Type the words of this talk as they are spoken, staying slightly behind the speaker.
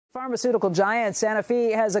Pharmaceutical giant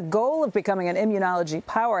Sanofi has a goal of becoming an immunology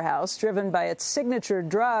powerhouse driven by its signature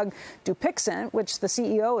drug, Dupixent, which the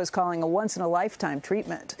CEO is calling a once-in-a-lifetime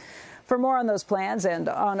treatment. For more on those plans and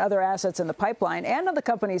on other assets in the pipeline and on the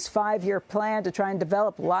company's 5-year plan to try and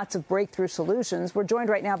develop lots of breakthrough solutions, we're joined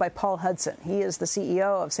right now by Paul Hudson. He is the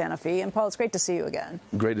CEO of Sanofi. And, Paul, it's great to see you again.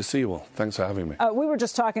 Great to see you all. Thanks for having me. We were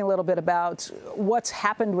just talking a little bit about what's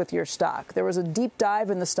happened with your stock. There was a deep dive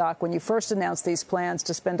in the stock when you first announced these plans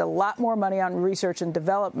to spend a lot more money on research and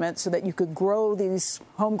development so that you could grow these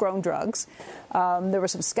homegrown drugs. There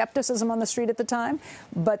was some skepticism on the street at the time,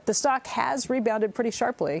 but the stock has rebounded pretty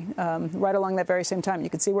sharply right along that very same time. You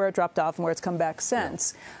can see where it dropped off and where it's come back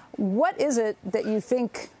since. Yeah. What is it that you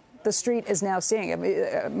think the street is now seeing? I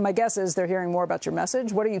mean, my guess is they're hearing more about your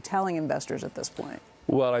message. What are you telling investors at this point?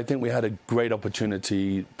 Well, I think we had a great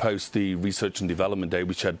opportunity post the research and development day.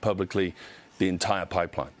 We shared publicly the entire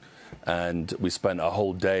pipeline, and we spent a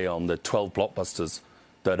whole day on the 12 blockbusters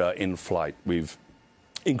that are in flight. We've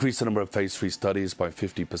increased the number of phase 3 studies by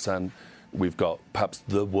 50%. We've got perhaps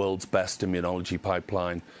the world's best immunology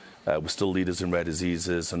pipeline. We're still leaders in rare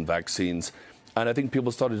diseases and vaccines. And I think people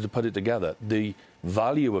started to put it together. The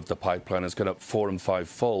value of the pipeline has gone up 4- and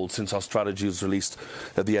 5-fold since our strategy was released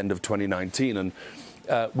at the end of 2019. And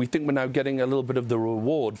we think we're now getting a little bit of the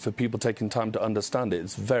reward for people taking time to understand it.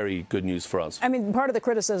 It's very good news for us. I mean, part of the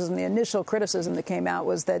criticism, the initial criticism that came out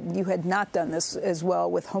was that you had not done this as well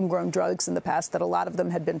with homegrown drugs in the past, that a lot of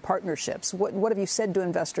them had been partnerships. What have you said to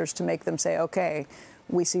investors to make them say, OK,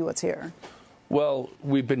 we see what's here? Well,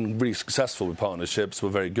 we've been really successful with partnerships. We're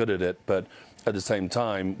very good at it. But at the same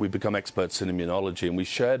time, we've become experts in immunology. And we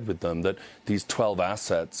shared with them that these 12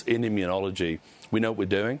 assets in immunology, we know what we're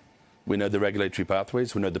doing. We know the regulatory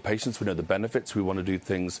pathways. We know the patients. We know the benefits. We want to do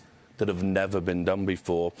things that have never been done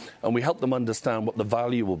before. And we help them understand what the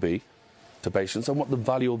value will be to patients and what the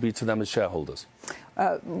value will be to them as shareholders.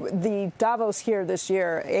 The Davos here this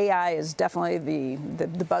year, AI is definitely the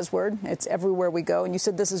buzzword. It's everywhere we go. And you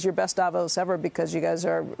said this is your best Davos ever because you guys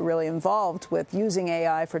are really involved with using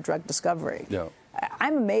AI for drug discovery. Yeah.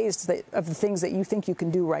 I'm amazed of the things that you think you can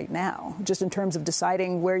do right now, just in terms of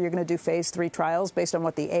deciding where you're going to do phase 3 trials based on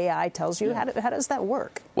what the AI tells you. Yeah. How does that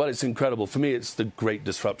work? Well, it's incredible. For me, it's the great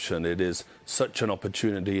disruption. It is such an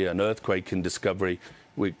opportunity, an earthquake in discovery.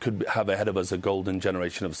 We could have ahead of us a golden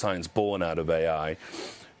generation of science born out of AI.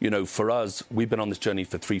 You know, for us, we've been on this journey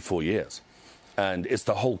for 3-4 years. And it's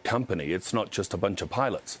the whole company. It's not just a bunch of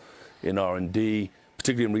pilots. In R&D,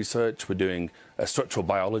 particularly in research, we're doing structural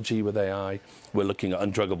biology with AI. We're looking at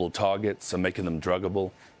undruggable targets and making them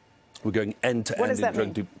druggable. We're going end-to-end. What does that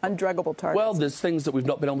mean, undruggable targets? Well, there's things that we've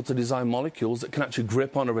not been able to design molecules that can actually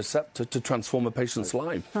grip on a receptor to transform a patient's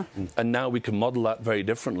life. Huh. And now we can model that very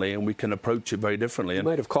differently, and we can approach it very differently. You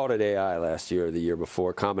might have called it AI last year or the year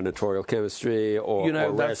before, combinatorial chemistry or, you know,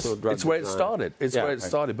 or rational drug it's where it started. It's where it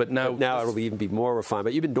started. But now it'll even be more refined.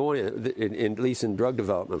 But you've been doing it, at least in drug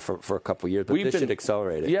development, for a couple of years. But this should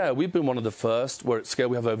accelerate it. Yeah, we've been one of the first. We're at scale.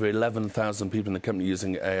 We have over 11,000 people in the company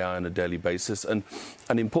using AI on a daily basis. And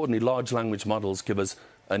importantly, large language models give us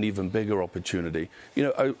an even bigger opportunity. You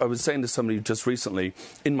know, I was saying to somebody just recently,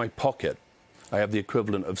 in my pocket, I have the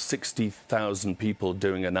equivalent of 60,000 people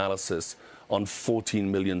doing analysis on 14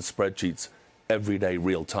 million spreadsheets every day,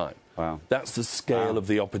 real time. Wow. That's the scale of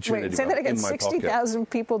the opportunity. Wait, say that again, 60,000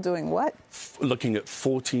 people doing what? Looking at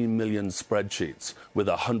 14 million spreadsheets with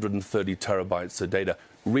 130 terabytes of data,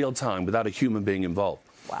 real time, without a human being involved.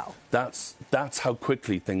 Wow. That's how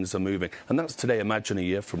quickly things are moving. And that's today. Imagine a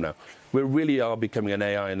year from now. We really are becoming an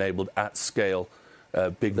AI-enabled, at-scale,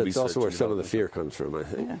 big research. That's also where some of the fear comes from, I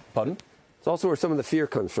think. Yeah. Pardon? It's also where some of the fear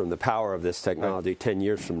comes from, the power of this technology 10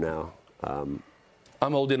 years from now. I'm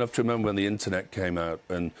old enough to remember when the internet came out.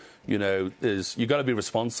 And, you know, you got to be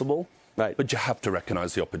responsible, right, but you have to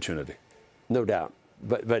recognize the opportunity. No doubt.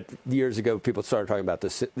 But years ago, people started talking about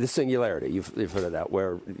this singularity. You've heard of that,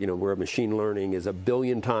 where machine learning is 1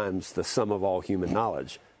 billion times the sum of all human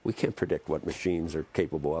knowledge. We can't predict what machines are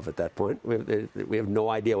capable of at that point. We have no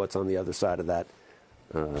idea what's on the other side of that.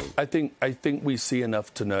 I think we see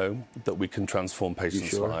enough to know that we can transform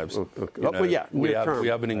patients' lives. Okay. Well, yeah, we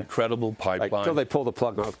have an incredible pipeline. Until they pull the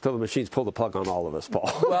plug off, until the machines pull the plug on all of us,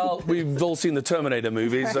 Paul. Well, we've all seen the Terminator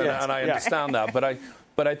movies, and I understand that, but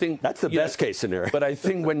I think that's the best case scenario. But I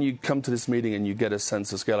think when you come to this meeting and you get a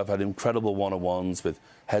sense of scale, I've had incredible one-on-ones with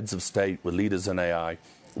heads of state, with leaders in AI,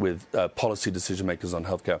 with policy decision makers on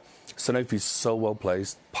healthcare. Sanofi's so well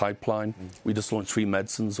placed. Pipeline. We just launched 3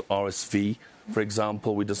 medicines. RSV, for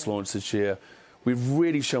example, we just launched this year. We've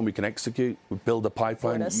really shown we can execute. We build a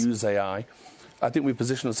pipeline, use AI. I think we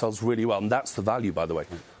position ourselves really well, and that's the value, by the way,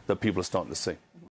 that people are starting to see.